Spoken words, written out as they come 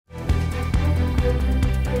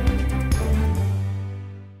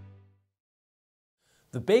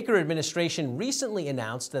The Baker administration recently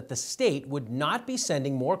announced that the state would not be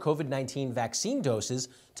sending more COVID-19 vaccine doses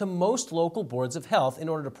to most local boards of health in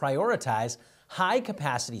order to prioritize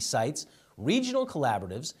high-capacity sites, regional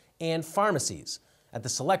collaboratives, and pharmacies. At the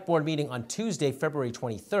Select Board meeting on Tuesday, February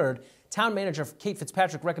 23rd, Town Manager Kate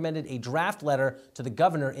Fitzpatrick recommended a draft letter to the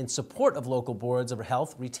governor in support of local boards of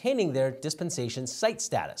health retaining their dispensation site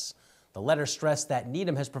status. The letter stressed that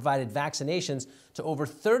Needham has provided vaccinations to over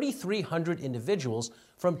 3,300 individuals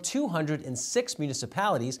from 206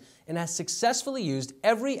 municipalities and has successfully used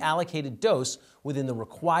every allocated dose within the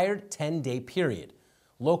required 10-day period.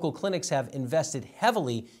 Local clinics have invested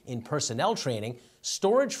heavily in personnel training,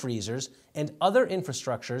 storage freezers, and other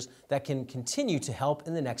infrastructures that can continue to help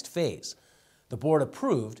in the next phase. The board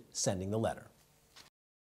approved sending the letter.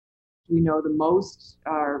 We know the most.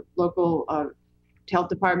 Our local health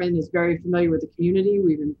department is very familiar with the community.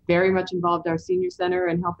 We've been very much involved our senior center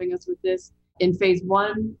in helping us with this. In phase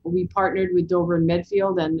one, we partnered with Dover and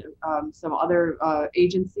Medfield and some other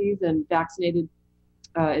agencies and vaccinated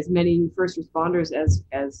as many first responders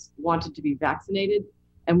as wanted to be vaccinated.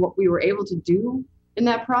 And what we were able to do in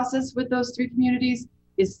that process with those three communities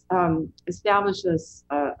is establish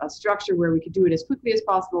a structure where we could do it as quickly as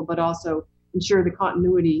possible, but also ensure the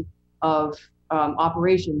continuity of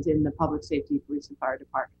operations in the public safety, police, and fire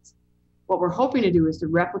departments. What we're hoping to do is to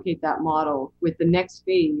replicate that model with the next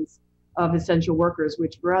phase of essential workers,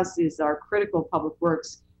 which for us is our critical public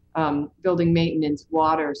works, building maintenance,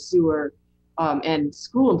 water, sewer, and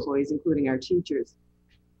school employees, including our teachers.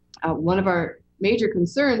 One of our major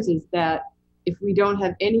concerns is that if we don't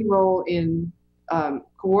have any role in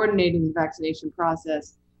coordinating the vaccination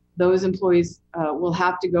process, those employees will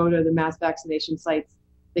have to go to the mass vaccination sites.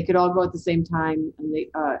 They could all go at the same time, and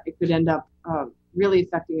it could end up really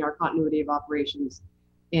affecting our continuity of operations.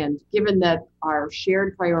 And given that our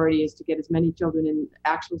shared priority is to get as many children in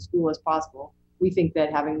actual school as possible, we think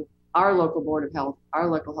that having our local board of health, our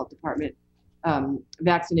local health department,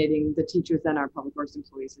 vaccinating the teachers and our public works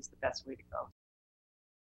employees is the best way to go.